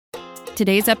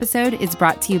Today's episode is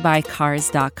brought to you by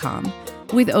Cars.com.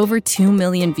 With over 2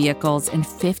 million vehicles and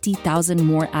 50,000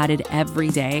 more added every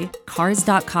day,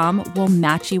 Cars.com will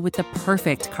match you with the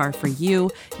perfect car for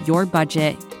you, your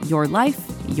budget, your life,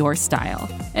 your style.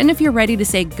 And if you're ready to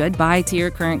say goodbye to your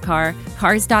current car,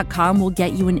 Cars.com will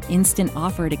get you an instant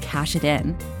offer to cash it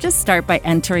in. Just start by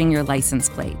entering your license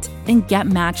plate and get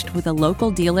matched with a local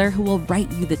dealer who will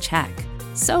write you the check.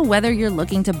 So whether you're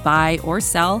looking to buy or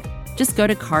sell, just go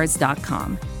to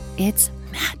Cars.com. It's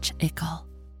magical.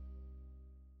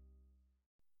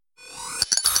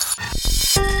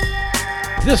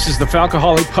 This is the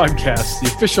Falcoholic Podcast, the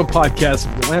official podcast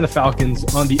of the Atlanta Falcons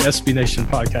on the SB Nation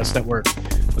Podcast Network.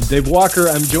 I'm Dave Walker.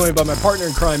 I'm joined by my partner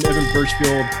in crime, Evan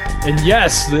Birchfield. And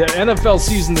yes, the NFL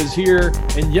season is here.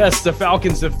 And yes, the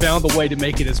Falcons have found a way to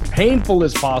make it as painful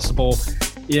as possible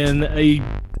in a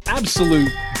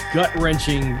absolute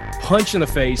gut-wrenching punch in the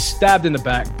face, stabbed in the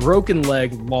back, broken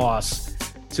leg loss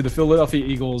to the Philadelphia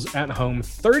Eagles at home,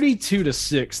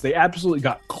 32-6. They absolutely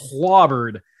got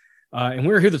clobbered. And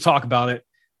we're here to talk about it.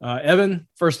 Evan,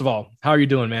 first of all, how are you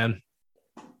doing, man?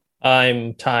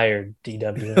 I'm tired,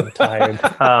 DW. I'm tired.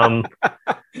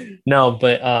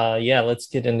 Yeah, let's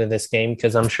get into this game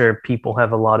because I'm sure people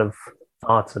have a lot of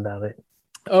thoughts about it.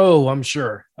 Oh, I'm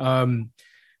sure.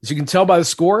 As you can tell by the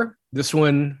score, this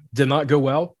one did not go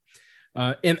well.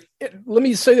 Let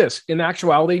me say this. In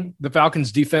actuality, the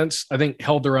Falcons defense, I think,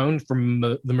 held their own from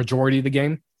the majority of the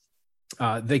game.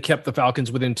 They kept the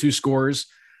Falcons within 2 scores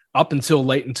up until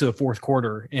late into the fourth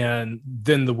quarter, and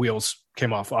then the wheels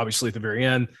came off, obviously, at the very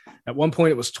end. At one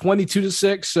point, it was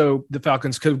 22-6, so the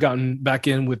Falcons could have gotten back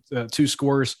in with 2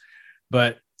 scores.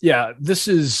 But, yeah, this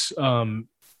is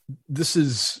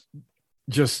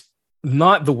just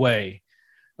not the way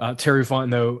Terry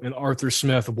Fontenot and Arthur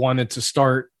Smith wanted to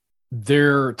start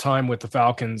their time with the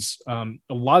Falcons. A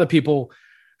lot of people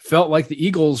felt like the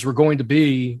Eagles were going to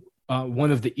be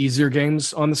one of the easier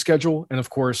games on the schedule, and, of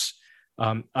course,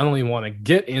 I don't even want to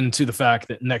get into the fact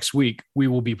that next week we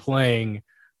will be playing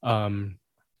the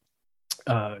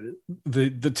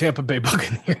Tampa Bay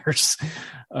Buccaneers.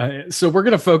 So we're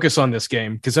going to focus on this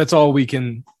game because that's all we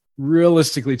can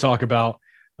realistically talk about.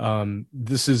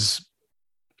 This is,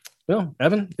 well,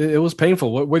 Evan, it was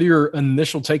painful. What are your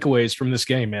initial takeaways from this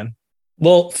game, man?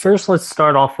 Well, first, let's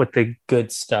start off with the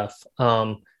good stuff.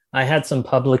 I had some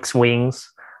Publix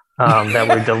wings that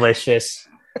were delicious.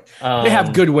 They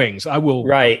have good wings. I will.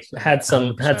 Right. Had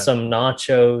some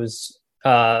nachos,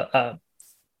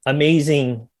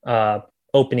 amazing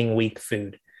opening week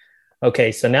food.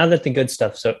 Okay. So now that the good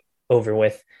stuff's over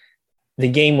with, the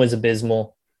game was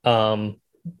abysmal.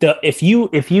 If you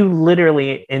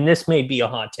literally, and this may be a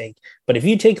hot take, but if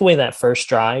you take away that first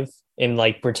drive and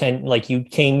like pretend like you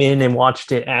came in and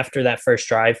watched it after that first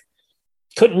drive,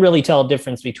 couldn't really tell a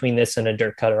difference between this and a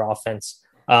dirt cutter offense.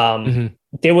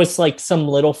 There was like some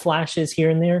little flashes here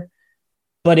and there,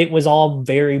 but it was all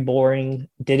very boring.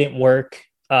 Didn't work.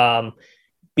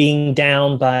 Being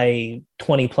down by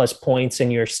 20 plus points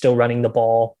and you're still running the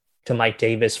ball to Mike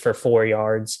Davis for 4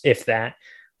 yards, if that.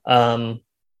 I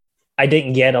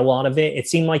didn't get a lot of it. It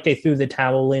seemed like they threw the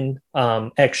towel in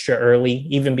extra early,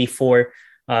 even before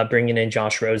bringing in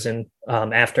Josh Rosen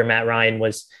after Matt Ryan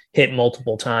was hit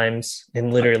multiple times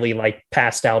and literally like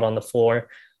passed out on the floor.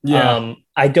 Yeah.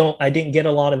 I didn't get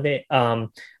a lot of it.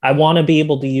 I want to be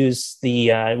able to use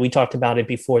we talked about it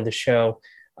before the show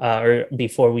or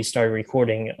before we started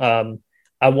recording.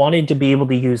 I wanted to be able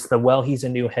to use he's a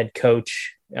new head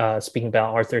coach, speaking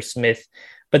about Arthur Smith,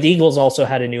 but the Eagles also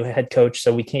had a new head coach,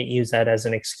 so we can't use that as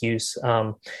an excuse.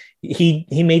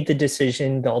 He made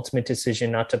the ultimate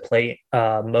decision not to play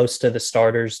most of the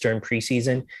starters during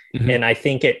preseason. Mm-hmm. And I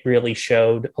think it really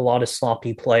showed a lot of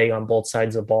sloppy play on both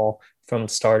sides of the ball from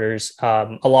starters.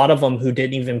 A lot of them who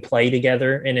didn't even play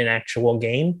together in an actual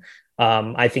game.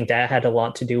 I think that had a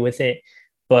lot to do with it.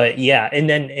 But yeah, and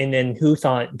then who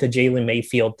thought the Jalen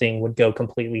Mayfield thing would go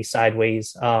completely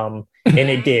sideways? And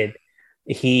it did.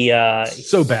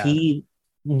 So bad. He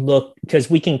looked, because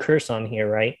we can curse on here,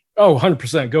 right? Oh,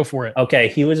 100%. Go for it. Okay.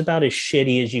 He was about as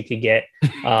shitty as you could get.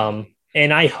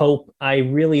 And I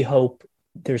really hope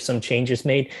there's some changes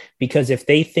made, because if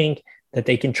they think that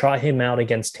they can try him out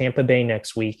against Tampa Bay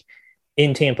next week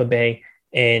in Tampa Bay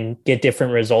and get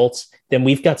different results, then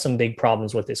we've got some big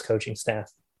problems with this coaching staff.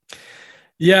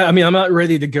 Yeah, I mean, I'm not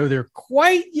ready to go there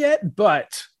quite yet,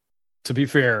 but to be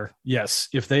fair, yes,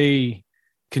 if they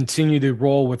continue to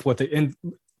roll with what and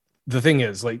the thing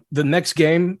is, like, the next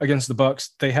game against the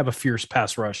Bucs, they have a fierce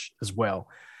pass rush as well.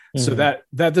 Mm-hmm. So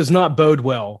that does not bode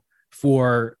well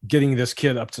for getting this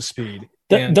kid up to speed.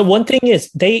 The one thing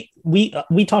is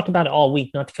we talked about it all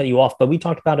week, not to cut you off, but we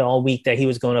talked about it all week that he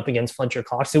was going up against Fletcher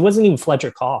Cox. It wasn't even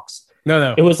Fletcher Cox.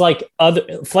 No. It was like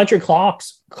Fletcher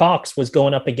Cox was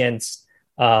going up against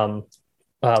Lindstrom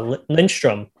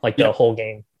like the whole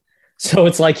game. So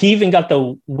it's like he even got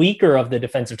the weaker of the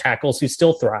defensive tackles who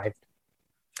still thrived.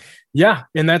 Yeah,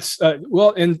 and that's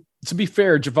and to be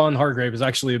fair, Javon Hargrave is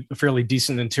actually a fairly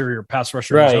decent interior pass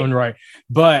rusher in his own right.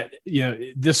 But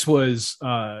this was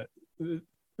an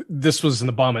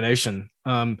abomination.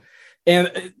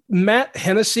 And Matt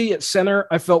Hennessy at center,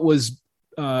 I felt was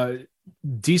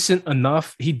decent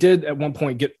enough. He did at one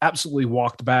point get absolutely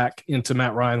walked back into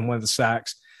Matt Ryan in one of the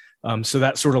sacks. So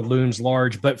that sort of looms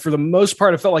large. But for the most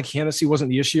part, I felt like Hennessy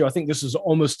wasn't the issue. I think this is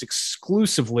almost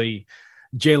exclusively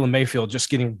Jalen Mayfield just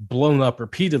getting blown up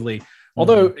repeatedly.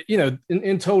 Although,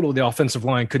 in total, the offensive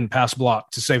line couldn't pass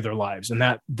block to save their lives. And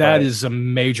that is a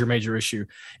major, major issue.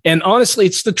 And honestly,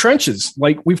 it's the trenches.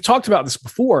 Like we've talked about this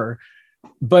before,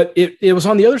 but it was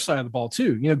on the other side of the ball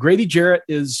too. Grady Jarrett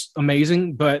is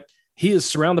amazing, but he is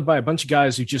surrounded by a bunch of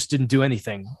guys who just didn't do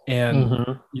anything.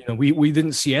 And, we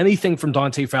didn't see anything from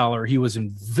Dante Fowler. He was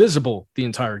invisible the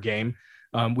entire game.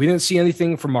 We didn't see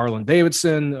anything from Marlon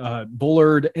Davidson,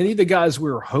 Bullard, any of the guys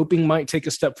we were hoping might take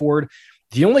a step forward.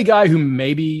 The only guy who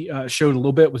maybe showed a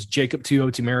little bit was Jacob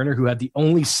Tuioti Mariner, who had the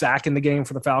only sack in the game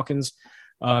for the Falcons.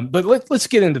 But let's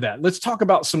get into that. Let's talk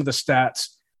about some of the stats.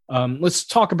 Let's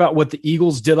talk about what the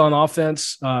Eagles did on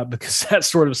offense, because that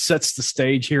sort of sets the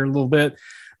stage here a little bit.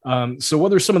 So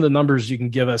what are some of the numbers you can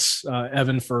give us,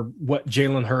 Evan, for what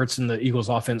Jalen Hurts and the Eagles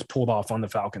offense pulled off on the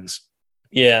Falcons?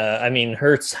 Yeah, I mean,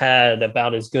 Hurts had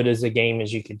about as good as a game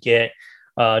as you could get.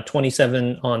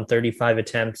 27 on 35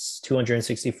 attempts,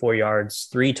 264 yards,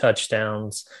 3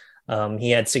 touchdowns.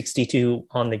 He had 62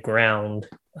 on the ground.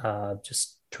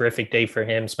 Just terrific day for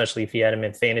him, especially if you had him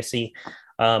in fantasy.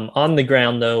 On the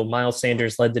ground, though, Miles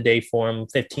Sanders led the day for him,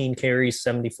 15 carries,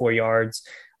 74 yards.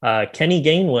 Kenny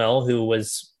Gainwell, who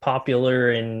was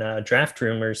popular in draft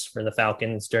rumors for the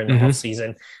Falcons during the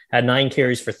offseason, had 9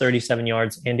 carries for 37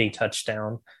 yards and a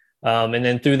touchdown. And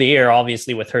then through the air,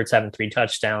 obviously with Hurts having 3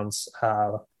 touchdowns,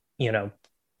 Devontae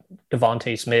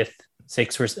Smith,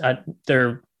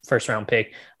 their first round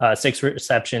pick, 6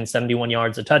 receptions, 71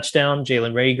 yards, a touchdown.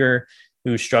 Jalen Reagor,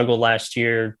 who struggled last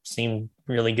year, seemed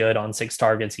really good on 6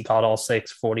 targets. He caught all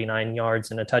 6, 49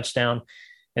 yards and a touchdown.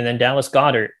 And then Dallas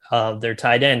Goedert, their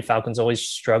tight end. Falcons always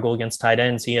struggle against tight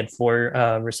ends. He had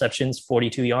 4 receptions,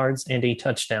 42 yards, and a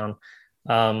touchdown.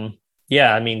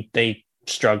 They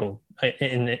struggled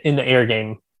in the air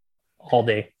game all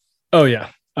day. Oh, yeah.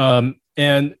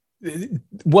 And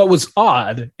what was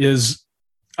odd is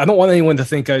I don't want anyone to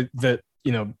think I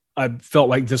felt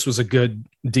like this was a good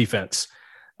defense.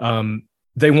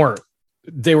 They weren't.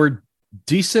 They were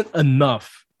decent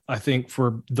enough, I think,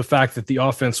 for the fact that the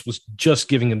offense was just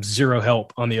giving him zero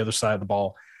help on the other side of the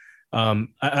ball.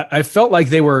 I felt like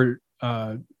they were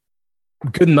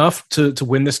good enough to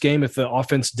win this game if the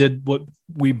offense did what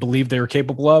we believed they were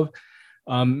capable of.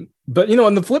 But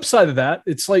on the flip side of that,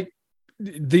 it's like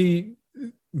they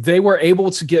were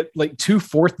able to get like 2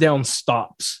 fourth down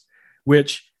stops,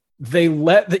 which they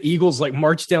let the Eagles like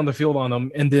march down the field on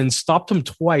them and then stopped them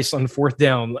twice on 4th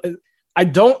down. I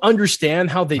don't understand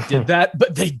how they did that,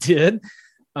 but they did.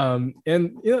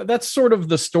 That's sort of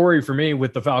the story for me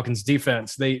with the Falcons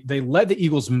defense. They let the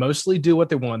Eagles mostly do what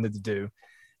they wanted to do.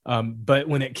 But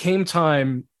when it came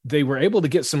time, they were able to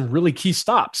get some really key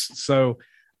stops. So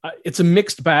it's a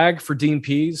mixed bag for Dean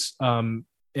Pease.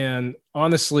 And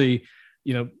honestly,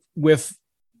 with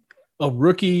a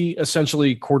rookie,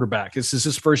 essentially quarterback, this is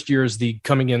his first year as the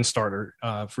coming in starter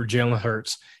for Jalen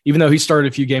Hurts. Even though he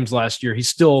started a few games last year, he's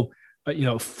still,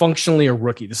 functionally a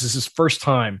rookie. This is his first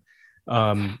time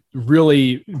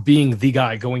really being the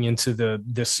guy going into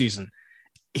this season.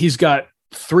 He's got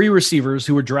 3 receivers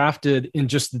who were drafted in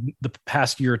just the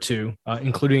past year or two,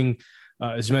 including,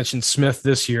 as you mentioned, Smith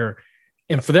this year.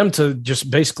 And for them to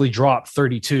just basically drop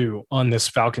 32 on this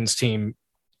Falcons team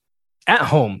at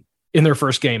home in their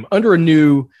first game under a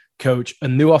new coach, a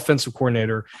new offensive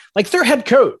coordinator, like their head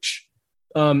coach,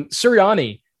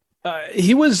 Sirianni,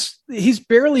 he's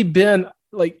barely been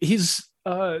like, he's,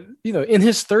 in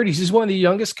his 30s, he's one of the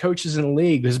youngest coaches in the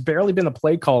league. Has barely been a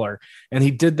play caller. And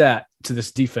he did that to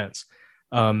this defense.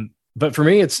 But for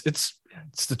me, it's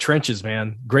the trenches,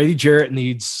 man. Grady Jarrett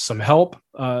needs some help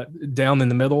down in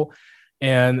the middle.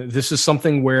 And this is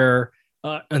something where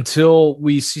until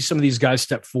we see some of these guys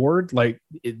step forward,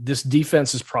 this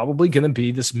defense is probably going to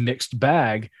be this mixed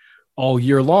bag all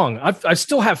year long. I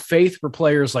still have faith for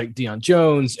players like Deion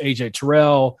Jones, AJ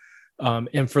Terrell,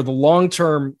 and for the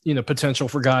long-term, potential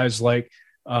for guys like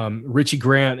Richie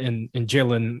Grant and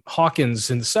Jalen Hawkins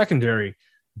in the secondary.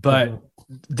 But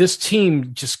this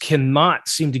team just cannot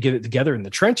seem to get it together in the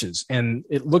trenches. And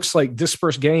it looks like this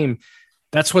first game,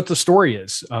 that's what the story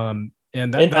is. And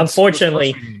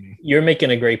unfortunately, you're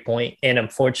making a great point. And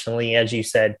unfortunately, as you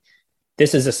said,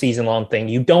 this is a season-long thing.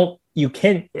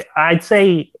 I'd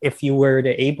say if you were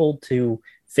able to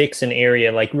fix an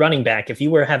area like running back, if you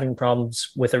were having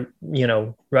problems with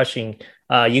rushing,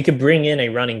 you could bring in a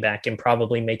running back and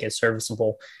probably make it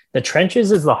serviceable. The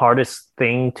trenches is the hardest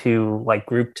thing to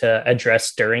group to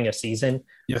address during a season.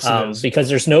 Yes, it is. Because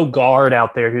there's no guard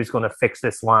out there who's going to fix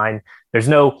this line. There's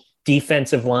no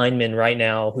defensive lineman right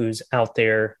now who's out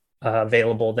there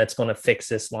available that's going to fix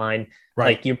this line.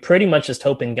 Right. You're pretty much just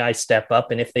hoping guys step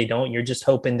up, and if they don't, you're just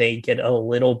hoping they get a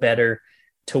little better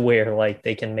to where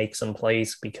they can make some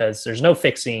plays, because there's no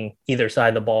fixing either side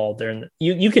of the ball.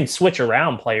 You can switch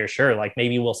around players, sure.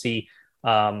 Maybe we'll see,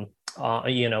 we'll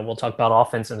talk about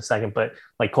offense in a second, but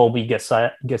Colby Gassed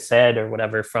or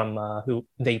whatever from who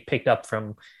they picked up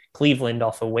from Cleveland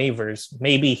off of waivers,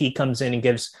 maybe he comes in and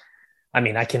gives.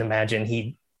 I can imagine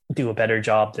he'd do a better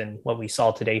job than what we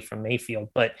saw today from Mayfield.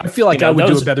 But I feel like I would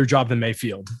do a better job than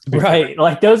Mayfield. Right.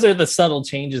 Those are the subtle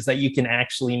changes that you can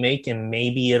actually make, and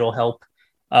maybe it'll help.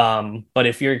 But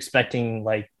if you're expecting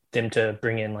them to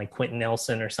bring in Quentin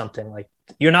Nelson or something,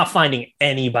 you're not finding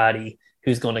anybody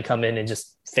who's going to come in and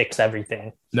just fix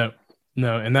everything. No.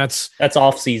 And that's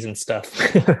off-season stuff.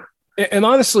 And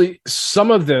honestly,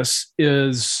 some of this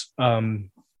is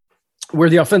where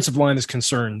the offensive line is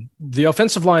concerned. The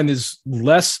offensive line is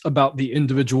less about the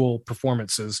individual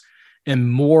performances and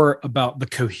more about the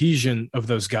cohesion of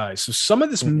those guys. So some of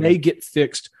this may get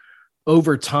fixed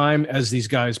over time as these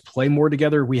guys play more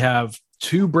together. We have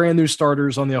 2 brand new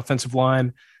starters on the offensive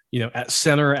line, at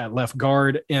center, at left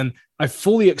guard. And I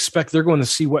fully expect they're going to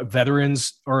see what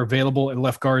veterans are available at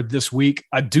left guard this week.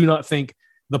 I do not think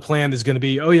the plan is going to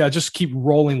be, just keep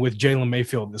rolling with Jalen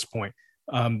Mayfield at this point.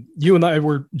 You and I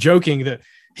were joking that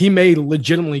he may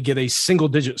legitimately get a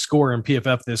single-digit score in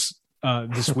PFF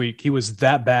this week. He was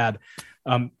that bad.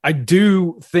 I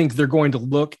do think they're going to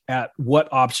look at what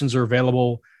options are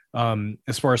available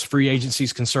as far as free agency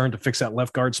is concerned to fix that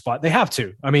left guard spot. They have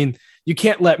to. You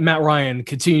can't let Matt Ryan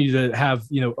continue to have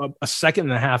a second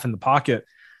and a half in the pocket.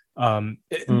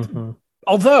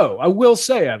 Although I will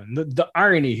say, Evan, the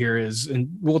irony here is,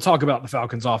 and we'll talk about the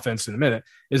Falcons offense in a minute,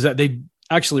 is that they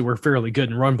actually were fairly good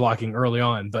in run blocking early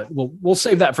on, but we'll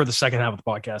save that for the second half of the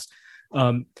podcast.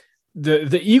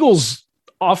 The Eagles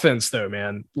offense though,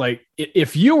 man,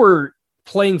 if you were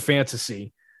playing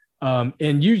fantasy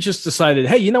and you just decided,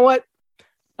 hey, you know what?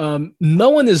 No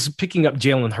one is picking up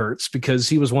Jalen Hurts because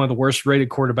he was one of the worst rated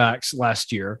quarterbacks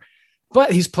last year,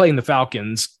 but he's playing the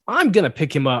Falcons. I'm going to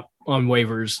pick him up on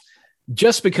waivers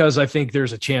just because I think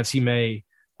there's a chance he may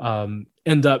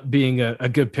end up being a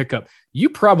good pickup. You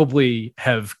probably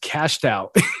have cashed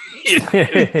out.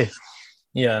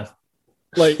 Yeah.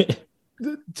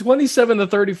 27 to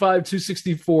 35,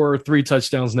 264, 3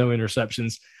 touchdowns, no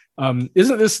interceptions.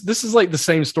 Isn't this is the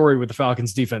same story with the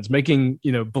Falcons defense, making,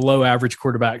 below average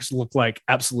quarterbacks look like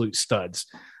absolute studs.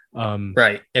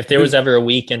 Right. If there was ever a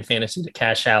week in fantasy to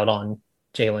cash out on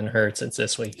Jalen Hurts, it's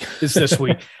this week.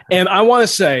 And I want to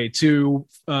say to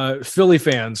Philly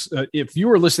fans, if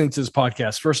you are listening to this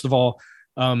podcast, first of all,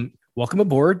 welcome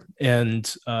aboard,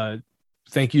 and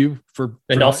thank you for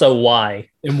also why.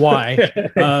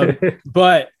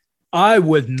 But I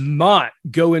would not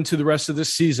go into the rest of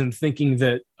this season thinking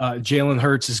that Jalen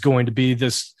Hurts is going to be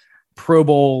this Pro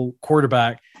Bowl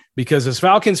quarterback, because as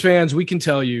Falcons fans, we can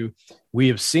tell you we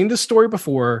have seen this story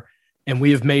before. And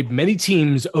we have made many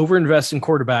teams overinvest in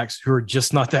quarterbacks who are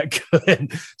just not that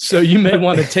good. So you may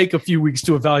want to take a few weeks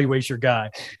to evaluate your guy.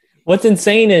 What's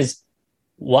insane is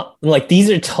these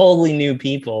are totally new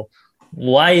people.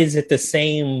 Why is it the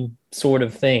same sort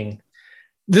of thing?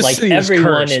 This city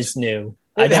everyone is new.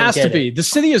 It has to be. The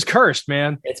city is cursed,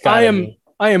 man. I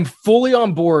am fully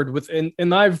on board with,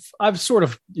 and I've sort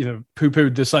of,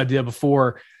 poo-pooed this idea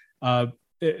before.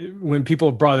 When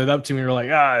people brought it up to me, we're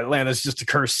like, Atlanta's just a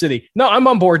cursed city. No, I'm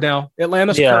on board now.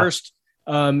 Atlanta's cursed.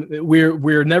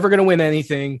 We're never going to win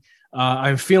anything.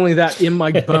 I'm feeling that in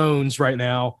my bones right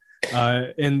now.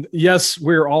 And yes,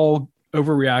 we're all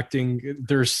overreacting.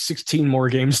 There's 16 more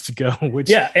games to go.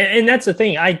 And that's the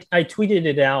thing. I tweeted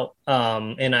it out,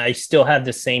 and I still have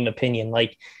the same opinion.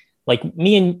 Like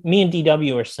me and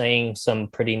DW are saying some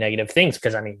pretty negative things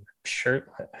because sure,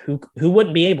 who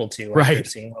wouldn't be able to after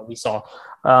seeing what we saw.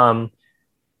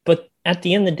 But at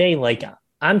the end of the day,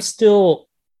 I'm still,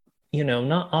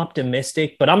 not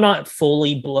optimistic, but I'm not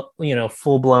fully,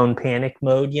 full blown panic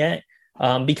mode yet.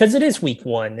 because it is week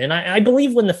one. And I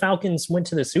believe when the Falcons went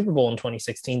to the Super Bowl in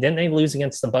 2016, didn't they lose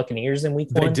against the Buccaneers in week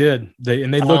one? They did. They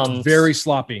looked very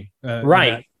sloppy.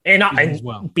 Right.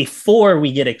 And before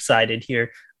we get excited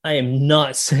here, I am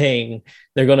not saying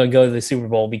they're going to go to the Super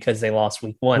Bowl because they lost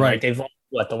week one. Right. Like they've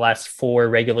lost, the last 4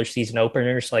 regular season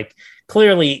openers. Like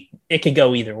clearly it could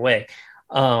go either way.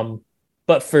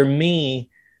 But for me,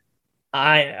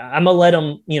 I'm going to let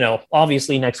them,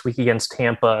 obviously next week against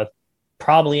Tampa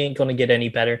probably ain't going to get any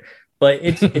better, but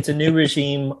it's a new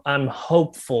regime. I'm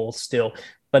hopeful still.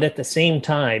 But at the same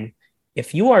time,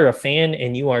 if you are a fan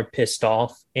and you are pissed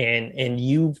off and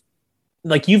you've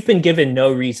been given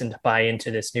no reason to buy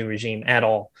into this new regime at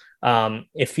all.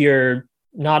 If you're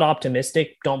not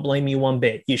optimistic, don't blame you one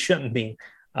bit. You shouldn't be.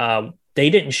 They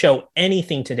didn't show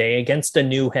anything today against a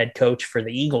new head coach for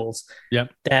the Eagles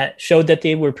that showed that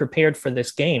they were prepared for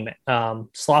this game.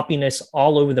 Sloppiness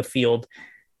all over the field.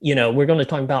 We're going to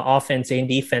talk about offense and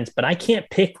defense, but I can't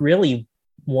pick really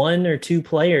 1 or 2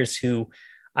 players who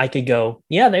I could go,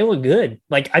 yeah, they look good.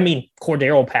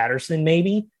 Cordero Patterson,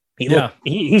 maybe.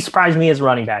 He surprised me as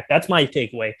running back. That's my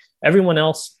takeaway. Everyone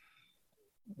else,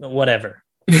 whatever.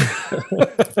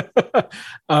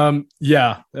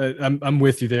 I'm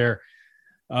with you there.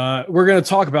 We're going to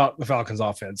talk about the Falcons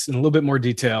offense in a little bit more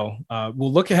detail.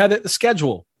 We'll look ahead at the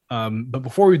schedule. But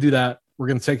before we do that, we're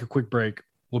going to take a quick break.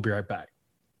 We'll be right back.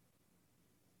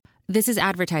 This is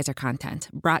advertiser content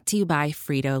brought to you by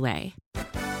Frito-Lay.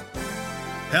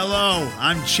 Hello,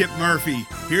 I'm Chip Murphy,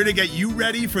 here to get you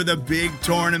ready for the big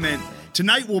tournament.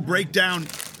 Tonight we'll break down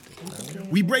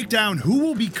who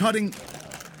will be cutting.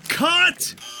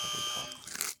 Cut!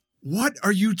 What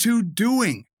are you two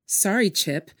doing? Sorry,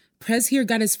 Chip. Prez here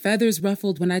got his feathers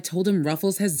ruffled when I told him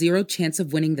Ruffles has 0 chance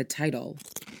of winning the title.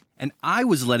 And I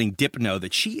was letting Dip know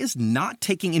that she is not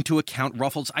taking into account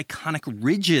Ruffles' iconic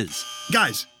ridges.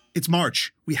 Guys, it's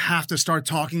March. We have to start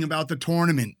talking about the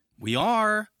tournament. We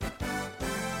are.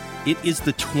 It is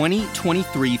the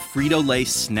 2023 Frito-Lay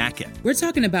Snack It. We're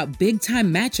talking about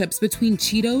big-time matchups between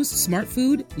Cheetos, Smart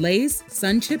Food, Lay's,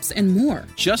 Sun Chips, and more.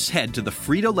 Just head to the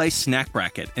Frito-Lay Snack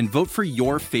Bracket and vote for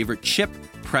your favorite chip,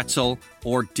 pretzel,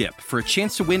 or dip for a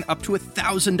chance to win up to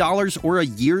 $1,000 or a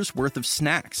year's worth of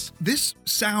snacks. This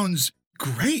sounds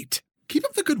great. Keep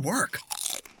up the good work.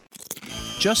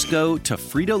 Just go to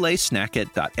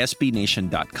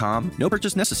fritolaysnackit.sbnation.com. No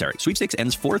purchase necessary. Sweepstakes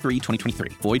ends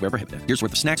 4/3/2023. Void where prohibited. Year's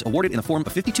worth of snacks awarded in the form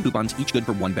of 52 coupons, each good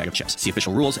for 1 bag of chips. See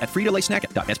official rules at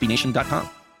fritolaysnackit.sbnation.com.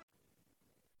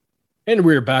 And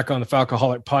we're back on the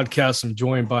Falcoholic podcast. I'm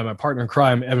joined by my partner in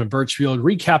crime, Evan Birchfield,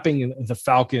 recapping the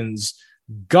Falcons'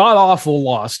 god-awful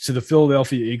loss to the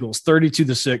Philadelphia Eagles,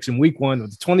 32-6 in week 1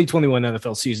 of the 2021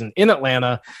 NFL season in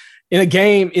Atlanta. In a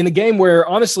game where,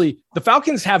 honestly, the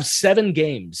Falcons have 7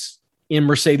 games in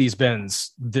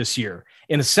Mercedes-Benz this year.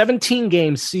 In a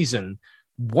 17-game season,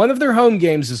 one of their home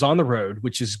games is on the road,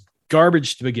 which is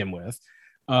garbage to begin with.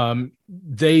 The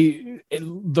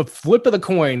flip of the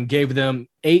coin gave them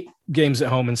 8 games at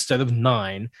home instead of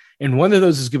 9, and one of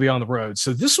those is going to be on the road.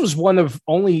 So this was one of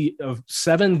only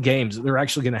 7 games that they're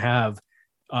actually going to have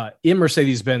in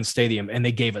Mercedes-Benz Stadium, and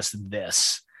they gave us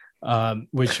this.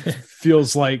 Which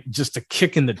feels like just a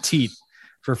kick in the teeth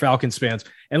for Falcons fans.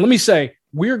 And let me say,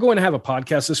 we're going to have a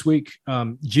podcast this week.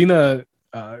 Gina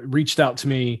reached out to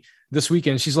me this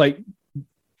weekend. She's like,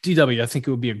 DW, I think it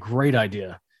would be a great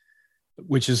idea,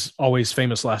 which is always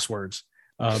famous last words.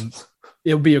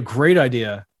 It would be a great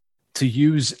idea to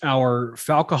use our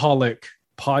Falcoholic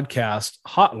podcast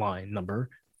hotline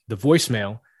number, the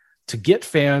voicemail, to get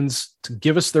fans to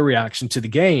give us their reaction to the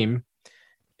game.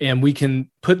 And we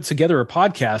can put together a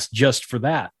podcast just for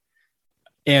that.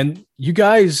 And you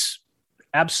guys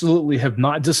absolutely have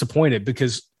not disappointed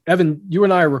because, Evan, you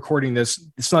and I are recording this.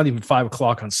 It's not even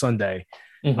 5:00 on Sunday.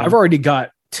 Mm-hmm. I've already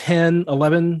got 10,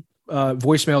 11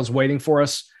 voicemails waiting for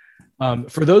us.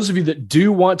 For those of you that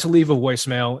do want to leave a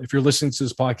voicemail, if you're listening to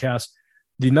this podcast,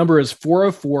 the number is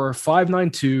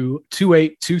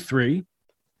 404-592-2823.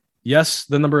 Yes,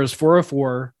 the number is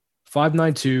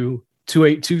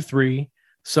 404-592-2823.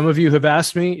 Some of you have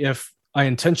asked me if I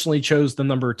intentionally chose the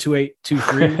number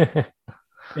 2823.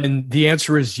 And the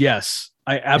answer is yes.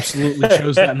 I absolutely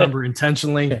chose that number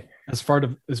intentionally as part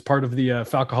of the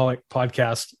Falcoholic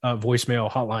podcast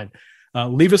voicemail hotline.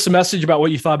 Leave us a message about what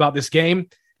you thought about this game,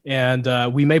 and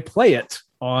we may play it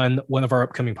on one of our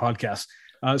upcoming podcasts.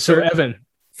 Evan,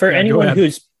 for anyone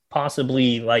who's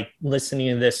possibly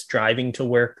listening to this driving to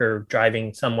work or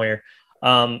driving somewhere,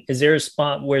 is there a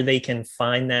spot where they can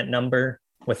find that number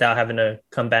without having to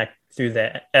come back through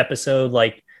the episode,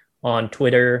 like on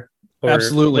Twitter or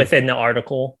Absolutely. Within the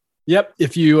article? Yep.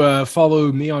 If you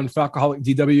follow me on Falcoholic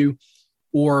DW,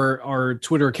 or our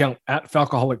Twitter account at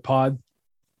Falcoholic Pod,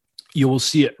 you will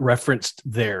see it referenced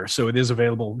there. So it is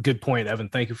available. Good point, Evan.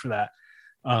 Thank you for that.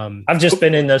 I've just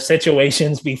been in those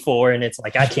situations before, and it's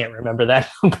like I can't remember that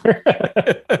number.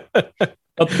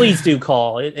 But please do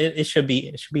call. It should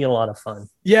be a lot of fun.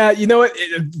 Yeah, you know what?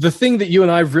 The thing that you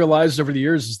and I have realized over the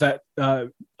years is that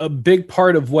a big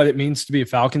part of what it means to be a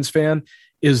Falcons fan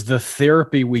is the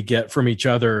therapy we get from each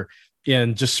other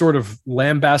in just sort of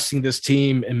lambasting this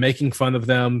team and making fun of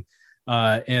them,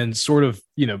 and sort of,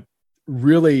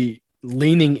 really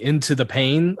leaning into the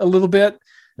pain a little bit.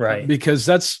 Right. Because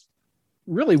that's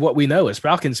really what we know as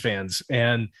Falcons fans.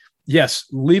 And yes,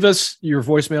 leave us your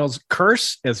voicemails,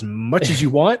 curse as much as you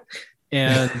want,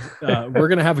 and we're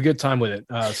going to have a good time with it.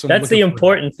 So that's the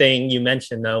important thing you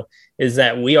mentioned, though, is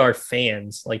that we are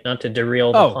fans, like, not to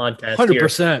derail the podcast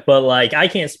 100%. Here, but like, I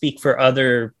can't speak for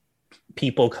other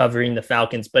people covering the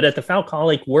Falcons, but at the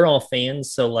Falcoholic, we're all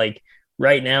fans. So like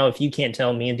right now, if you can't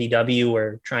tell, me and DW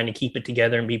are trying to keep it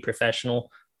together and be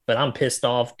professional, but I'm pissed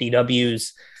off.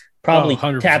 DW's probably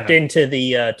tapped into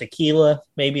the tequila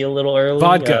maybe a little early.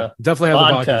 Vodka. Definitely have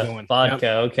the vodka going. Vodka.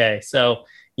 Yep. Okay. So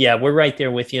yeah, we're right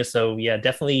there with you. So yeah,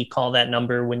 definitely call that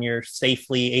number when you're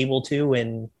safely able to,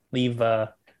 and leave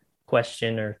a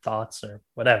question or thoughts or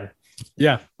whatever.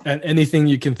 Yeah. And anything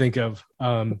you can think of.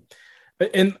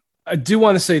 And I do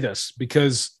want to say this,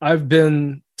 because I've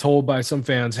been told by some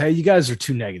fans, hey, you guys are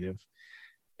too negative.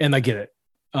 And I get it.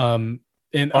 And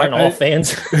aren't all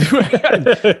fans?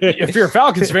 If you're a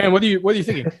Falcons fan, what are you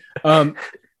thinking?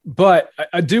 But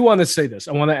I do want to say this.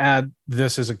 I want to add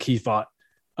this as a key thought.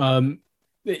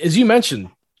 As you mentioned,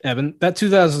 Evan, that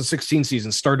 2016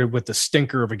 season started with the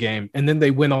stinker of a game, and then they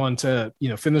went on to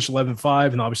finish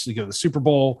 11-5 and obviously go to the Super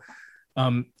Bowl.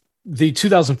 The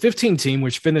 2015 team,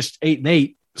 which finished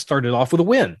 8-8, started off with a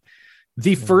win.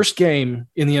 The first game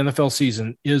in the NFL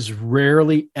season is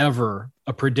rarely ever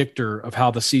a predictor of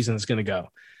how the season is going to go.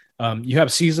 You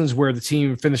have seasons where the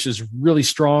team finishes really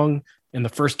strong, and the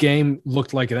first game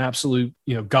looked like an absolute,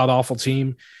 god-awful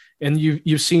team. And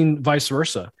you've seen vice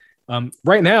versa.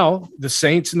 Right now, the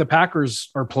Saints and the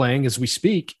Packers are playing as we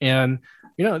speak. And,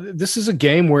 this is a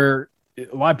game where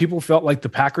a lot of people felt like the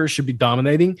Packers should be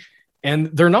dominating, and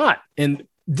they're not. And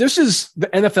this is the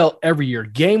NFL every year.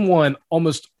 Game one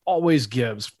almost always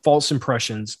gives false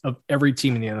impressions of every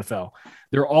team in the NFL.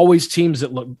 There are always teams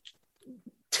that look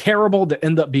terrible that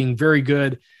end up being very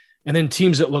good, and then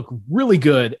teams that look really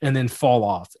good and then fall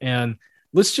off. And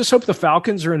let's just hope the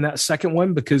Falcons are in that second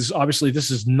one, because obviously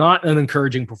this is not an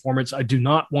encouraging performance. I do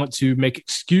not want to make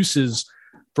excuses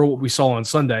for what we saw on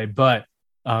Sunday, but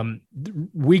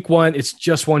week one, it's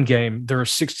just one game. There are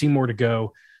 16 more to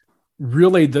go.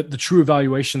 Really, the true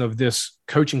evaluation of this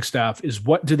coaching staff is,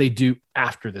 what do they do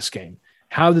after this game?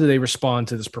 How do they respond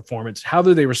to this performance? How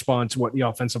do they respond to what the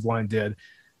offensive line did?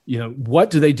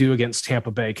 What do they do against Tampa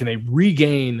Bay? Can they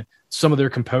regain some of their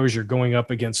composure going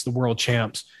up against the world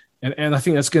champs? And I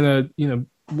think that's going to,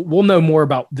 we'll know more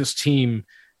about this team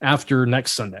after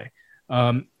next Sunday.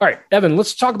 All right, Evan,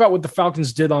 let's talk about what the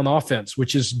Falcons did on offense,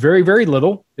 which is very, very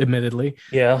little, admittedly.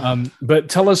 Yeah. But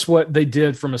tell us what they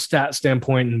did from a stat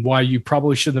standpoint, and why you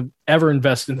probably shouldn't have ever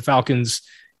invested in the Falcons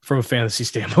from a fantasy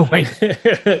standpoint.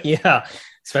 Yeah,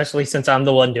 especially since I'm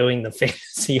the one doing the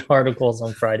fantasy articles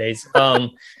on Fridays.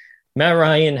 Matt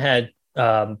Ryan had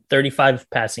 35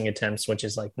 passing attempts, which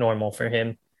is like normal for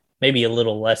him, maybe a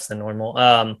little less than normal.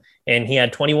 And he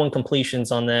had 21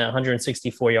 completions on that,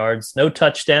 164 yards, no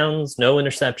touchdowns, no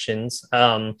interceptions.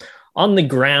 On the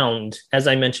ground, as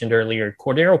I mentioned earlier,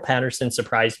 Cordero Patterson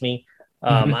surprised me.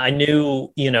 I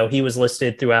knew, he was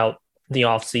listed throughout the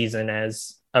offseason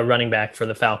as a running back for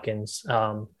the Falcons,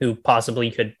 who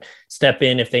possibly could step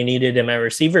in if they needed him at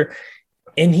receiver.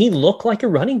 And he looked like a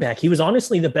running back. He was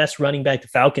honestly the best running back the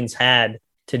Falcons had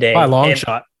today. By a long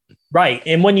shot. Right.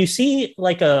 And when you see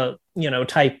like a,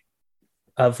 type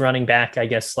of running back, I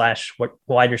guess, / what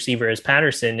wide receiver as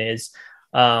Patterson is,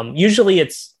 usually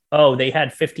it's, they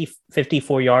had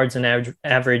 54 yards and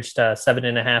averaged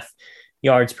 7.5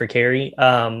 yards per carry.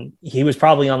 He was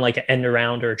probably on like an end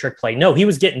around or a trick play. No, he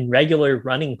was getting regular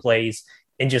running plays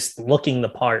and just looking the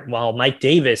part, while Mike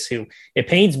Davis, who it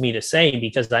pains me to say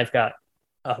because I've got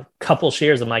a couple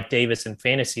shares of Mike Davis in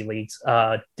fantasy leagues,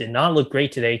 did not look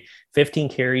great today. 15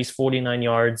 carries, 49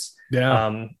 yards,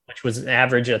 which was an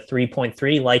average of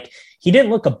 3.3. Like, he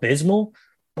didn't look abysmal,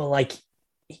 but like,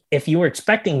 if you were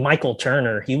expecting Michael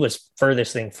Turner, he was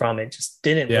furthest thing from it. Just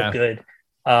didn't look good.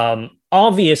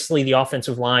 Obviously the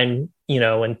offensive line,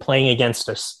 and playing against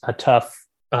a tough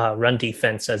run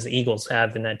defense as the Eagles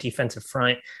have, and that defensive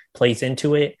front plays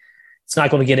into it. It's not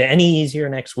going to get any easier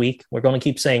next week. We're going to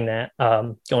keep saying that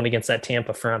going against that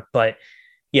Tampa front. But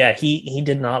yeah, he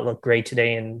did not look great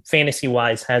today, and fantasy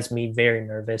wise has me very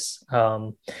nervous.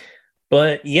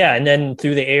 But yeah, and then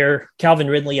through the air, Calvin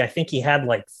Ridley, I think he had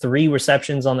like 3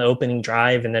 receptions on the opening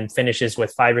drive and then finishes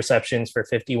with 5 receptions for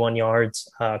 51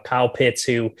 yards. Kyle Pitts,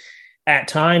 who at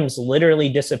times literally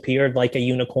disappeared like a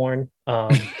unicorn. 4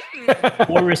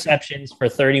 receptions for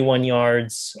 31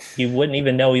 yards. You wouldn't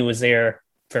even know he was there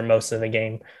for most of the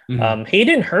game. Mm-hmm.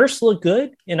 Hayden Hurst looked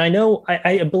good. And I know,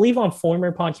 I believe on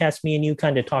former podcasts, me and you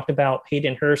kind of talked about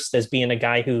Hayden Hurst as being a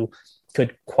guy who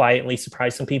could quietly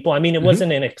surprise some people. I mean, it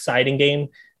wasn't an exciting game,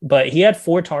 but he had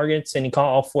 4 targets and he caught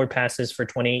all 4 passes for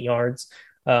 28 yards.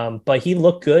 But he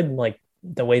looked good, like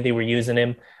the way they were using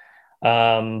him.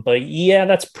 But yeah,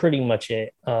 that's pretty much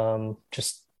it.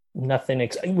 Just nothing.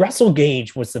 Russell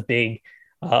Gage was the big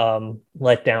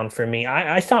letdown for me.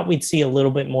 I thought we'd see a little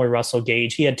bit more Russell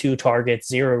Gage. He had 2 targets,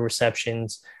 0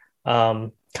 receptions.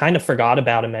 Kind of forgot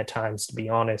about him at times, to be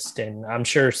honest. And I'm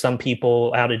sure some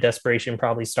people out of desperation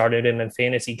probably started him in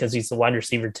fantasy because he's the wide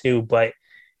receiver too, but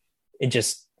it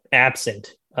just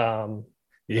absent.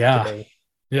 Today.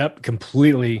 Yep.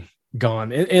 Completely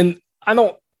gone. And I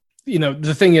don't,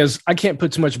 the thing is, I can't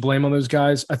put too much blame on those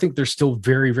guys. I think they're still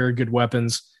very, very good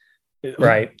weapons.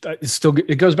 Right.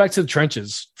 It goes back to the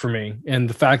trenches for me. And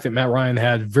the fact that Matt Ryan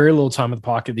had very little time in the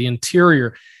pocket, the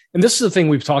interior. And this is the thing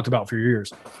we've talked about for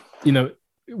years.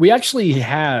 We actually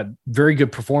had very good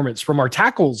performance from our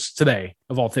tackles today,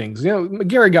 of all things.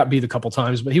 McGarry got beat a couple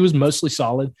times, but he was mostly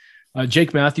solid.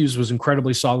 Jake Matthews was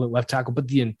incredibly solid at left tackle, but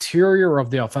the interior of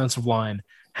the offensive line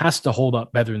has to hold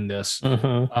up better than this.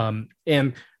 Mm-hmm.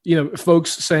 And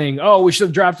folks saying, "Oh, we should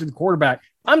have drafted the quarterback."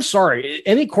 I'm sorry.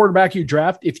 Any quarterback you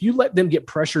draft, if you let them get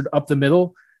pressured up the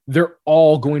middle, they're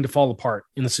all going to fall apart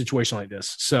in a situation like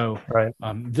this. So right.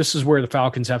 This is where the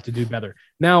Falcons have to do better.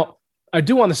 Now, I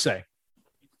do want to say,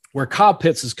 where Kyle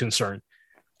Pitts is concerned,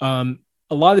 a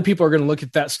lot of the people are going to look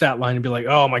at that stat line and be like,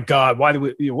 "Oh my God, what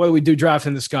do we do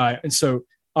drafting this guy?" And so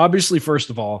obviously, first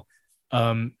of all,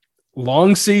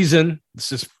 long season,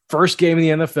 this is first game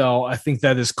in the NFL. I think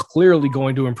that is clearly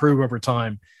going to improve over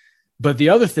time. But the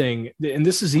other thing, and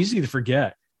this is easy to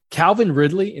forget, Calvin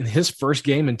Ridley in his first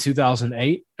game in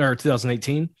 2008 or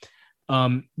 2018.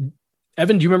 Evan,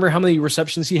 do you remember how many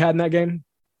receptions he had in that game?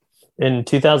 In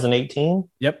 2018?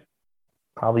 Yep.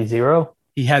 Probably 0.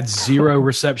 He had 0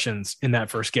 receptions in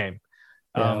that first game.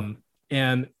 Yeah.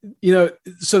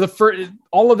 So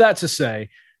all of that to say,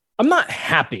 I'm not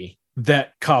happy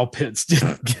that Kyle Pitts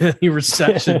didn't get any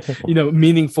reception,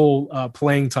 meaningful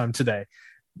playing time today.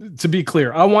 To be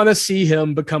clear, I want to see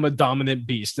him become a dominant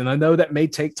beast. And I know that may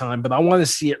take time, but I want to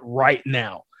see it right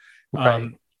now.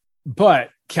 Right.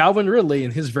 But Calvin Ridley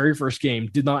in his very first game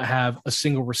did not have a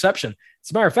single reception.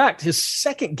 As a matter of fact, his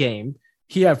second game,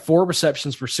 he had 4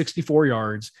 receptions for 64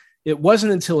 yards. It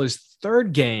wasn't until his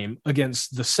third game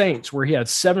against the Saints where he had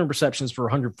 7 receptions for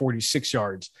 146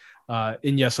 yards.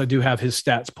 And yes, I do have his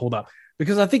stats pulled up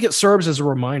because I think it serves as a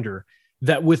reminder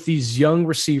that with these young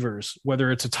receivers,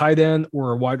 whether it's a tight end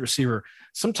or a wide receiver,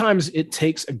 sometimes it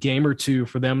takes a game or two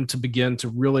for them to begin to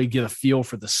really get a feel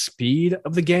for the speed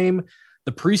of the game.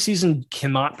 The preseason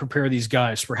cannot prepare these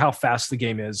guys for how fast the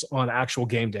game is on actual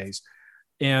game days.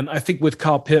 And I think with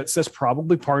Kyle Pitts, that's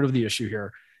probably part of the issue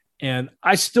here. And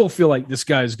I still feel like this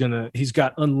guy he's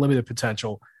got unlimited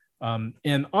potential.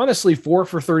 And honestly, 4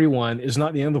 for 31 is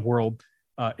not the end of the world.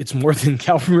 It's more than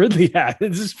Calvin Ridley had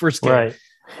in his first game.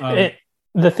 Right.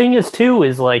 The thing is, too,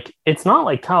 is like, it's not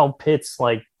like Kyle Pitts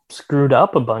like screwed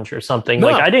up a bunch or something. No.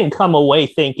 Like I didn't come away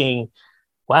thinking,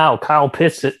 wow, Kyle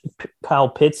Pitts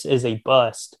is a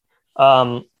bust.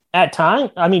 At time,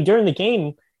 I mean, during the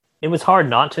game, it was hard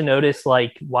not to notice,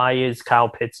 like, why is Kyle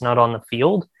Pitts not on the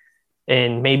field?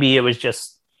 And maybe it was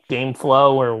just game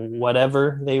flow or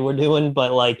whatever they were doing.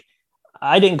 But like,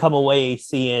 I didn't come away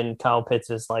seeing Kyle Pitts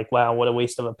as like, wow, what a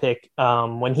waste of a pick.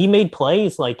 When he made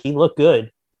plays, like he looked good.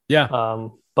 Yeah.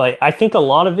 But I think a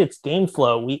lot of it's game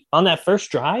flow. On that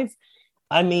first drive,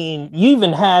 I mean, you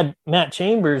even had Matt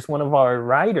Chambers, one of our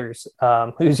writers,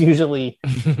 who's usually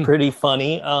pretty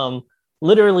funny,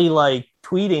 literally like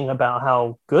tweeting about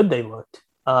how good they looked,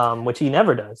 which he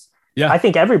never does. Yeah. I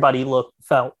think everybody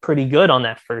felt pretty good on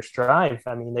that first drive.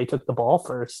 I mean, they took the ball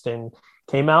first and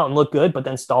came out and looked good, but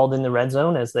then stalled in the red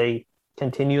zone as they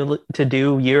continue to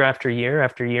do year after year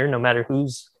after year, no matter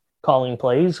who's calling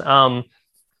plays.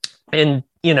 And,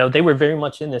 they were very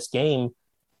much in this game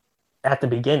at the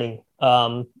beginning.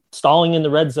 Stalling in the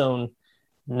red zone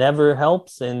never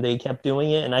helps, and they kept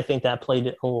doing it. And I think that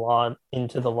played a lot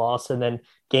into the loss. And then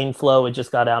game flow, it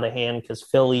just got out of hand because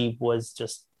Philly was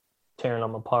just tearing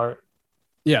them apart.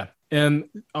 Yeah. And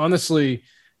honestly,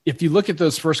 if you look at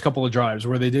those first couple of drives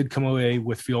where they did come away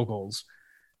with field goals,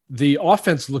 the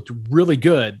offense looked really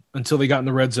good until they got in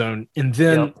the red zone. And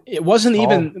then it wasn't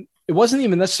even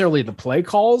necessarily the play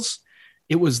calls.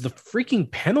 It was the freaking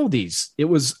penalties. It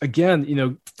was,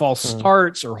 again, false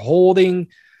starts or holding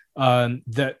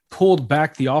that pulled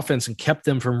back the offense and kept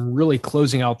them from really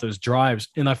closing out those drives.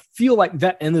 And I feel like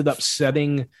that ended up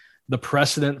setting the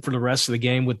precedent for the rest of the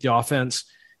game with the offense,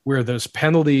 where those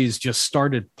penalties just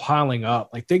started piling up.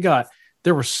 Like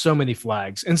there were so many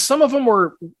flags, and some of them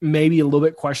were maybe a little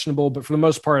bit questionable, but for the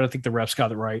most part, I think the refs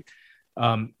got it right.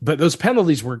 But those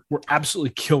penalties were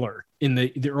absolutely killer in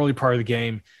the early part of the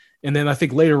game. And then I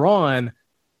think later on,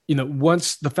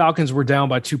 once the Falcons were down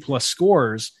by 2+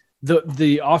 scores,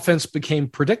 the offense became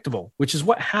predictable, which is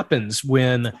what happens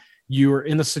when you're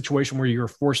in a situation where you're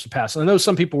forced to pass. And I know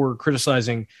some people were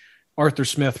criticizing Arthur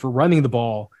Smith for running the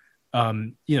ball,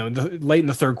 late in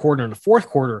the third quarter and the fourth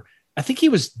quarter. I think he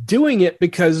was doing it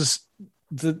because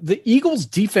the Eagles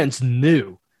defense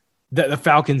knew that the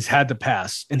Falcons had to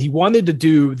pass, and he wanted to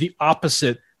do the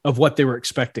opposite of what they were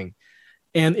expecting.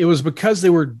 And it was because they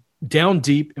were down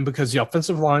deep and because the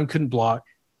offensive line couldn't block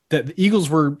that the Eagles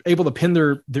were able to pin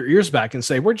their ears back and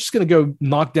say, we're just going to go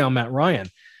knock down Matt Ryan.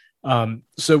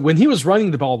 So when he was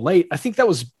running the ball late, I think that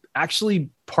was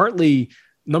actually partly,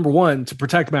 number one, to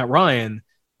protect Matt Ryan,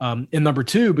 and number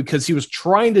two, because he was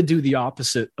trying to do the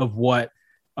opposite of what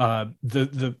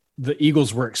the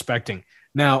Eagles were expecting.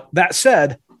 Now, that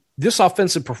said, this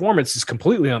offensive performance is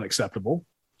completely unacceptable.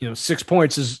 6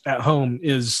 points at home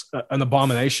is an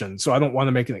abomination. So I don't want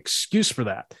to make an excuse for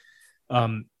that.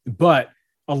 But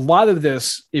a lot of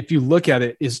this, if you look at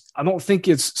it, I don't think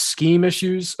it's scheme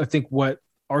issues. I think what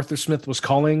Arthur Smith was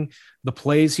calling, the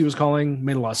plays he was calling,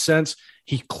 made a lot of sense.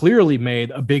 He clearly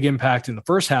made a big impact in the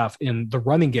first half in the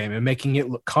running game and making it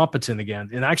look competent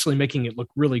again, and actually making it look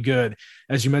really good,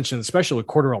 as you mentioned, especially with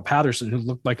Cordarrelle Patterson, who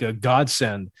looked like a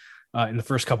godsend in the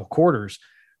first couple quarters.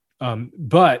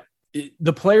 But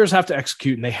the players have to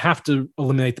execute, and they have to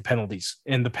eliminate the penalties.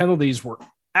 And the penalties were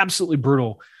absolutely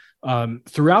brutal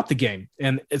throughout the game,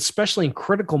 and especially in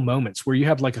critical moments where you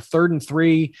have like a 3rd and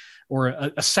 3 or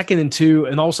a 2nd and 2,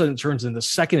 and all of a sudden it turns into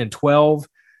 2nd and 12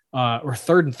 or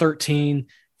 3rd and 13.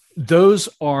 Those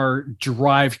are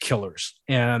drive killers,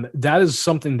 and that is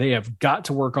something they have got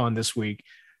to work on this week.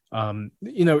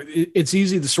 It's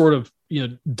easy to sort of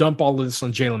dump all of this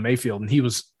on Jalen Mayfield, and he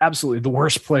was absolutely the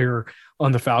worst player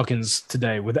on the Falcons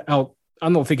today. I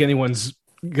don't think anyone's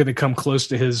going to come close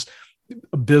to his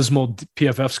abysmal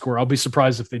PFF score. I'll be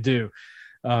surprised if they do.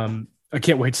 I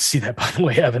can't wait to see that, by the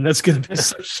way, Evan. That's going to be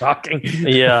so shocking.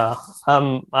 Yeah.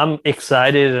 I'm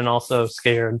excited and also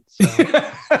scared.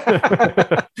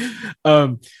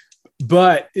 So.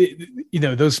 But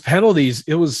those penalties,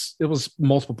 it was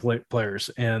multiple players.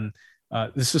 And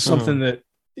this is something that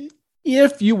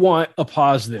if you want a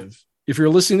positive, if you're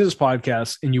listening to this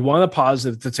podcast and you want a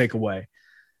positive to take away,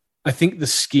 I think the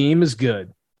scheme is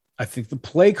good. I think the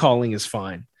play calling is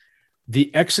fine.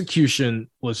 The execution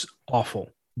was awful.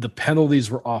 The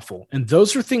penalties were awful. And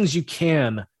those are things you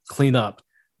can clean up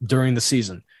during the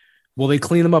season. Will they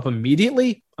clean them up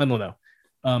immediately? I don't know.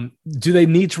 Do they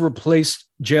need to replace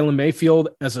Jalen Mayfield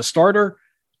as a starter?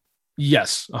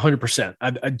 Yes, 100%.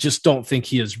 I just don't think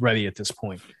he is ready at this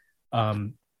point.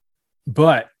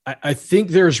 But I think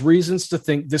there's reasons to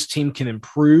think this team can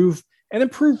improve and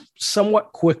improve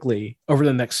somewhat quickly over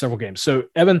the next several games. So,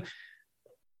 Evan,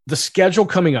 the schedule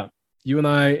coming up, you and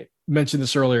I mentioned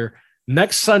this earlier,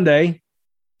 next Sunday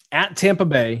at Tampa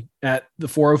Bay at the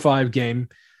 4:05 game.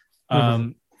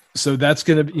 So that's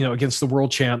going to be, against the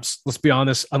world champs. Let's be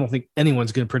honest. I don't think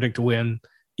anyone's going to predict a win,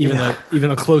 even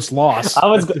a close loss. I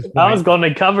was going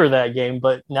to cover that game,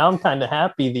 but now I'm kind of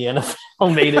happy the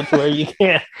NFL made it to where you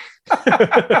can't.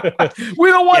 We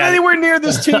don't want anywhere near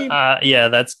this team.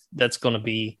 That's going to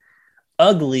be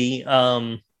ugly.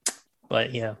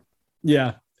 But yeah.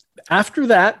 Yeah. After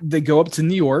that, they go up to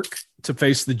New York to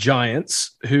face the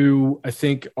Giants, who I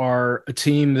think are a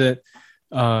team that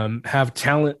have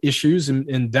talent issues,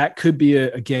 and that could be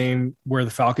a game where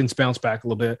the Falcons bounce back a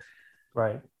little bit.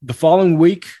 Right. The following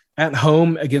week at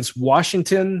home against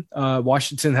Washington,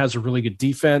 Washington has a really good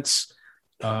defense.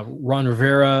 Ron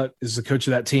Rivera is the coach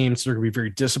of that team, so they're going to be very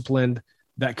disciplined.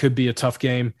 That could be a tough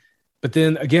game. But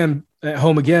then again, at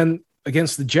home again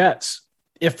against the Jets.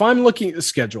 If I'm looking at the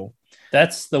schedule.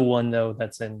 That's the one, though,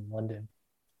 that's in London.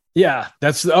 Yeah,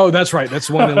 that's right. That's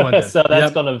the one in London. So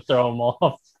that's going to throw them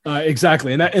off.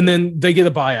 Exactly. And then they get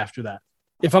a bye after that.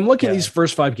 If I'm looking at these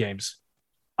first 5 games,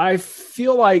 I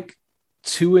feel like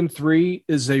 2-3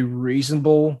 is a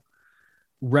reasonable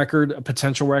record, a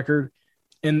potential record.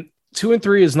 And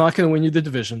 2-3 is not going to win you the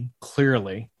division,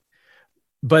 clearly,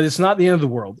 but it's not the end of the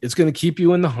world. It's going to keep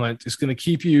you in the hunt. It's going to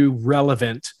keep you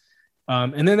relevant.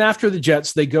 And then after the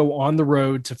Jets, they go on the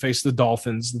road to face the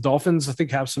Dolphins. The Dolphins, I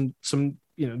think, have some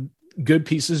good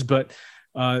pieces, but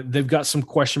they've got some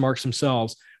question marks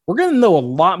themselves. We're going to know a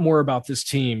lot more about this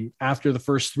team after the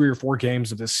first 3 or 4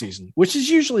 games of this season, which is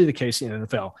usually the case in the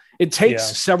NFL. It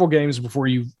takes several games before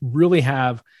you really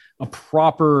have a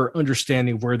proper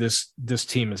understanding of where this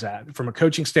team is at from a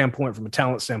coaching standpoint, from a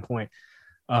talent standpoint.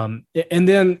 And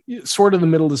then sort of the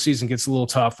middle of the season gets a little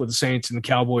tough with the Saints and the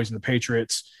Cowboys and the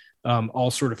Patriots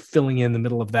all sort of filling in the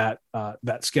middle of that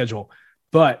schedule.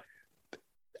 But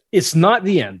it's not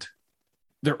the end.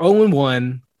 They're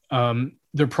 0-1.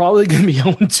 They're probably going to be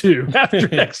 0-2 after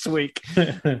next week.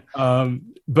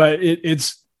 But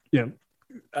it's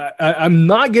I'm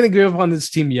not going to give up on this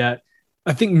team yet.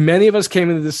 I think many of us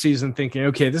came into this season thinking,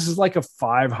 okay, this is like a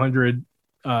 500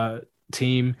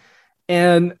 team.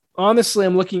 And honestly,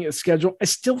 I'm looking at the schedule. I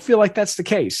still feel like that's the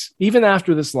case. Even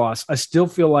after this loss, I still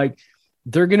feel like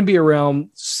they're going to be around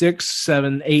 6,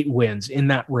 7, 8 wins in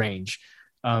that range.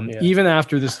 Even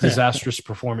after this disastrous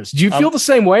performance. Do you feel the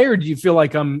same way, or do you feel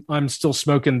like I'm still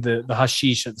smoking the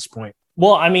hashish at this point?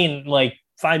 Well, I mean, like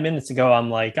 5 minutes ago,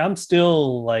 I'm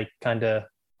still like kind of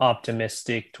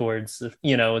optimistic towards,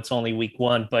 it's only week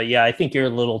 1, but yeah, I think you're a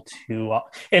little too,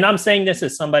 and I'm saying this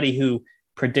as somebody who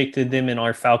predicted them in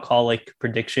our Falcaholic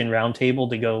prediction roundtable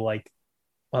to go like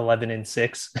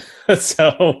 11-6.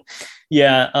 So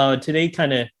yeah, today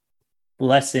kind of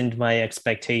lessened my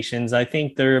expectations. I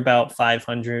think they're about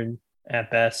 500 at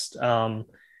best.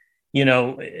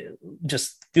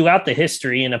 Just throughout the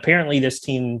history, and apparently this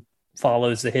team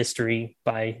follows the history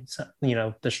by,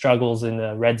 the struggles in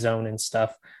the red zone and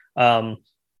stuff.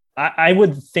 I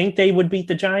would think they would beat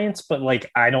the Giants, but like,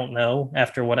 I don't know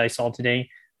after what I saw today.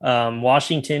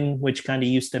 Washington, which kind of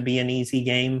used to be an easy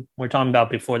game. We're talking about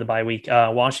before the bye week.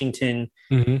 Washington,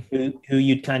 who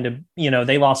you'd kind of,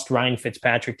 they lost Ryan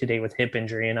Fitzpatrick today with hip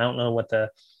injury, and I don't know what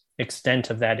the extent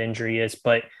of that injury is,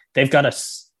 but they've got a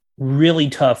really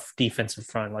tough defensive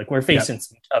front. Like we're facing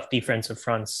some tough defensive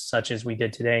fronts, such as we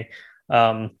did today.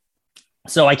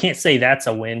 So I can't say that's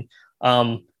a win.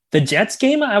 The Jets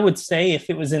game, I would say if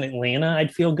it was in Atlanta,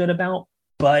 I'd feel good about,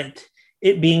 but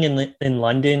it being in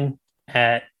London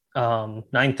at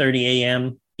 9:30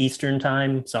 a.m. Eastern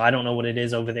time, so I don't know what it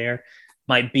is over there,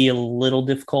 might be a little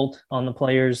difficult on the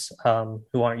players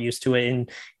who aren't used to it. And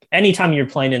anytime you're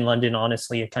playing in London,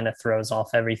 honestly, it kind of throws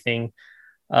off everything.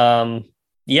 I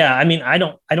mean, I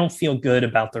don't feel good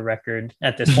about the record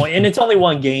at this point, and it's only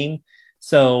one game,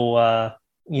 so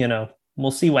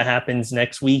we'll see what happens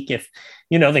next week. If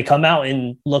they come out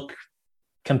and look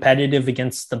competitive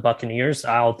against the Buccaneers,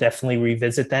 I'll definitely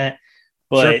revisit that.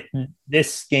 But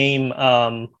this game,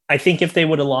 I think if they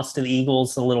would have lost to the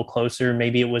Eagles a little closer,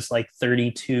 maybe it was like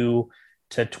 32-28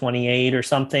 or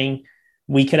something,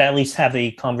 we could at least have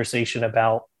a conversation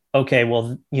about, okay,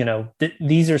 well,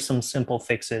 these are some simple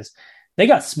fixes. They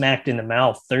got smacked in the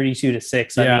mouth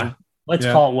 32-6. I mean, let's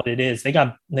call it what it is. They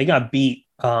got beat.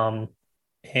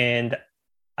 And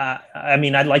I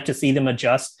mean, I'd like to see them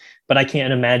adjust, but I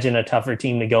can't imagine a tougher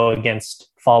team to go against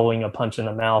following a punch in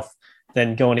the mouth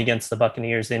than going against the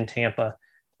Buccaneers in Tampa.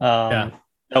 So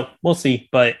we'll see.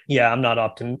 But yeah, I'm not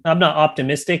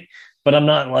optimistic, but I'm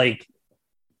not like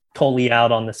totally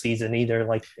out on the season either.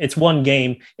 Like it's one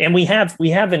game, and we have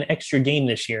an extra game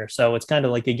this year, so it's kind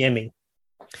of like a gimme.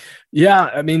 Yeah,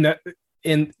 I mean,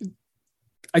 and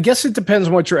I guess it depends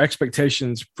on what your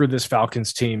expectations for this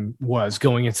Falcons team was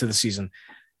going into the season.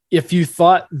 If you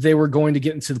thought they were going to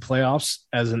get into the playoffs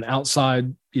as an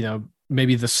outside,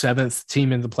 maybe the 7th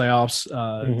team in the playoffs,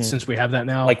 since we have that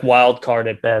now. Like wild card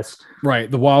at best.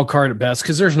 Right, the wild card at best,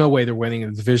 because there's no way they're winning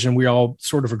the division. We all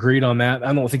sort of agreed on that.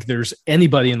 I don't think there's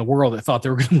anybody in the world that thought they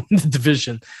were going to win the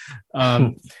division.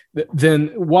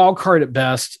 Then wild card at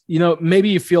best, maybe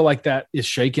you feel like that is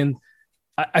shaken.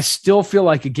 I still feel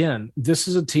like, again, this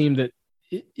is a team that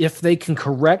if they can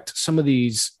correct some of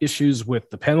these issues with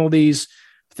the penalties,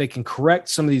 if they can correct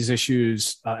some of these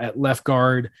issues at left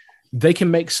guard, they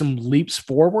can make some leaps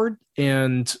forward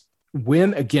and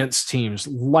win against teams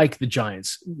like the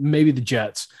Giants, maybe the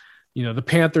Jets. The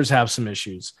Panthers have some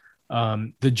issues.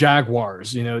 The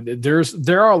Jaguars,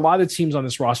 there are a lot of teams on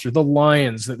this roster, the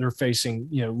Lions that they're facing,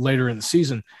 later in the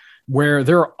season, where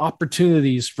there are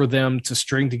opportunities for them to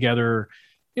string together,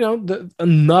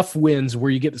 enough wins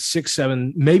where you get to 6,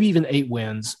 7, maybe even 8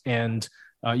 wins, and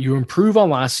you improve on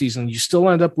last season. You still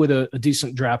end up with a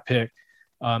decent draft pick.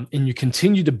 And you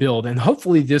continue to build, and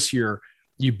hopefully this year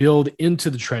you build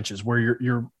into the trenches where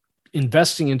you're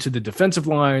investing into the defensive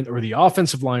line or the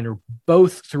offensive line or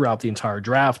both throughout the entire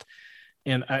draft.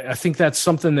 And I think that's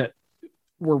something that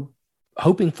we're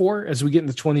hoping for as we get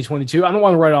into 2022. I don't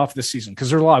want to write off this season because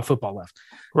there's a lot of football left.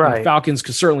 Right. The Falcons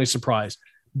could certainly surprise,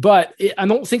 but I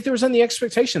don't think there was any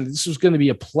expectation that this was going to be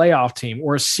a playoff team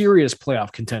or a serious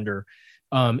playoff contender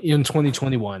in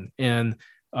 2021. And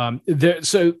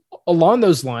so along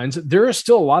those lines, there is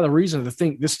still a lot of reason to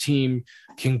think this team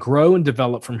can grow and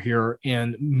develop from here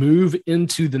and move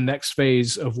into the next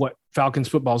phase of what Falcons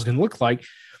football is going to look like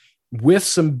with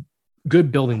some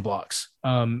good building blocks.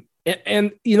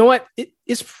 And you know what?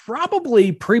 It's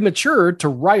probably premature to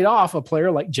write off a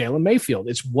player like Jalen Mayfield.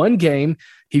 It's one game.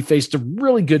 He faced a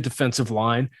really good defensive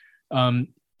line.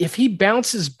 If he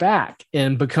bounces back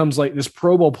and becomes like this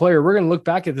Pro Bowl player, we're going to look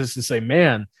back at this and say,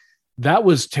 man, that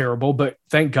was terrible, but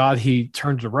thank God he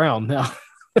turned it around. Now,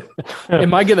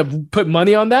 am I going to put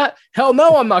money on that? Hell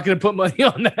no, I'm not going to put money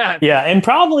on that. Yeah, and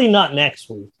probably not next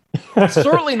week.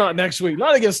 Certainly not next week,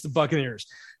 not against the Buccaneers.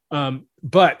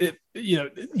 But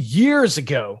years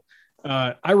ago,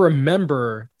 I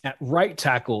remember at right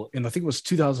tackle, and I think it was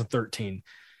 2013,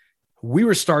 we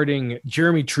were starting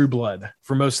Jeremy Trueblood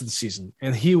for most of the season,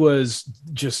 and he was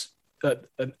just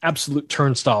an absolute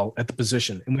turnstile at the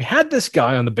position. And we had this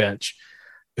guy on the bench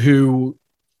who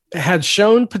had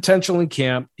shown potential in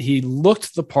camp. He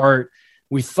looked the part.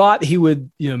 We thought he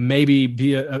would, maybe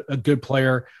be a good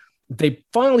player. They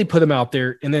finally put him out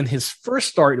there. And then his first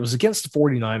start, it was against the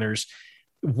 49ers.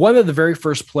 One of the very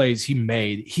first plays he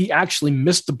made, he actually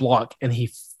missed the block and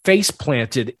he face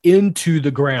planted into the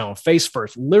ground, face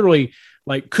first, literally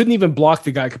couldn't even block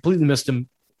the guy, completely missed him,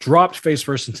 dropped face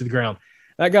first into the ground.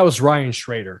 That guy was Ryan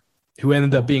Schrader, who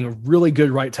ended up being a really good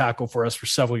right tackle for us for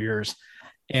several years.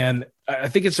 And I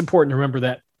think it's important to remember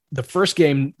that the first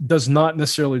game does not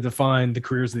necessarily define the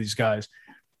careers of these guys.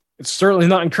 It's certainly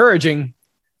not encouraging,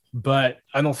 but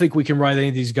I don't think we can write any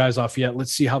of these guys off yet.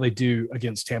 Let's see how they do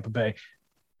against Tampa Bay.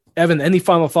 Evan, any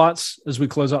final thoughts as we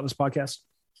close out this podcast?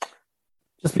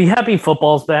 Just be happy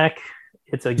football's back.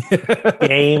 It's a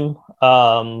game,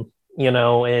 and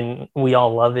we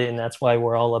all love it, and that's why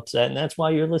we're all upset, and that's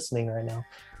why you're listening right now.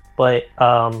 But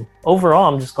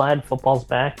overall, I'm just glad football's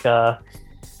back.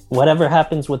 Whatever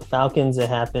happens with Falcons, it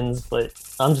happens, but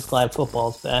I'm just glad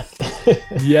football's back.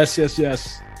 Yes.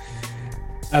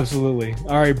 Absolutely.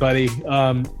 All right, buddy.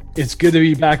 It's good to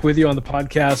be back with you on the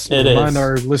podcast. Remind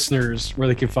our listeners where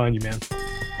they can find you, man.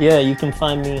 Yeah, you can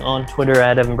find me on Twitter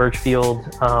at Evan Birchfield.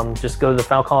 Just go to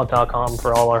thefalcaholic.com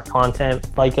for all our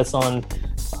content. Like us on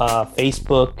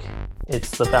Facebook.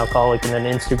 It's The Falcaholic, and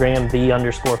then Instagram,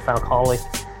 _Falcaholic.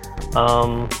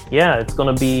 It's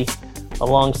going to be a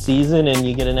long season, and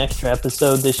you get an extra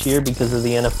episode this year because of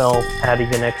the NFL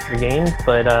adding an extra game.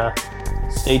 But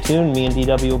stay tuned. Me and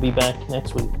DW will be back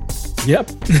next week.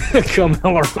 Yep. Come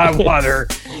hell or high water.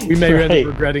 We may end up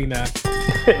regretting that.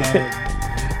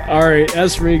 All right.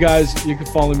 As for me, guys, you can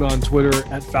follow me on Twitter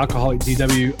at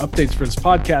FalcaholicDW, updates for this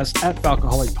podcast at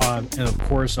FalcaholicPod, and of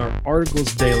course, our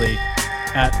articles daily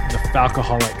at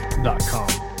thefalcaholic.com.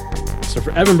 So for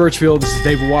Evan Birchfield, this is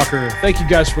David Walker. Thank you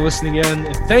guys for listening in,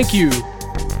 and thank you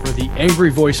for the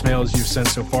angry voicemails you've sent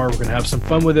so far. We're going to have some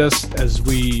fun with this as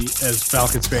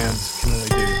Falcons fans can only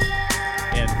do.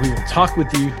 And we will talk with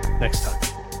you next time.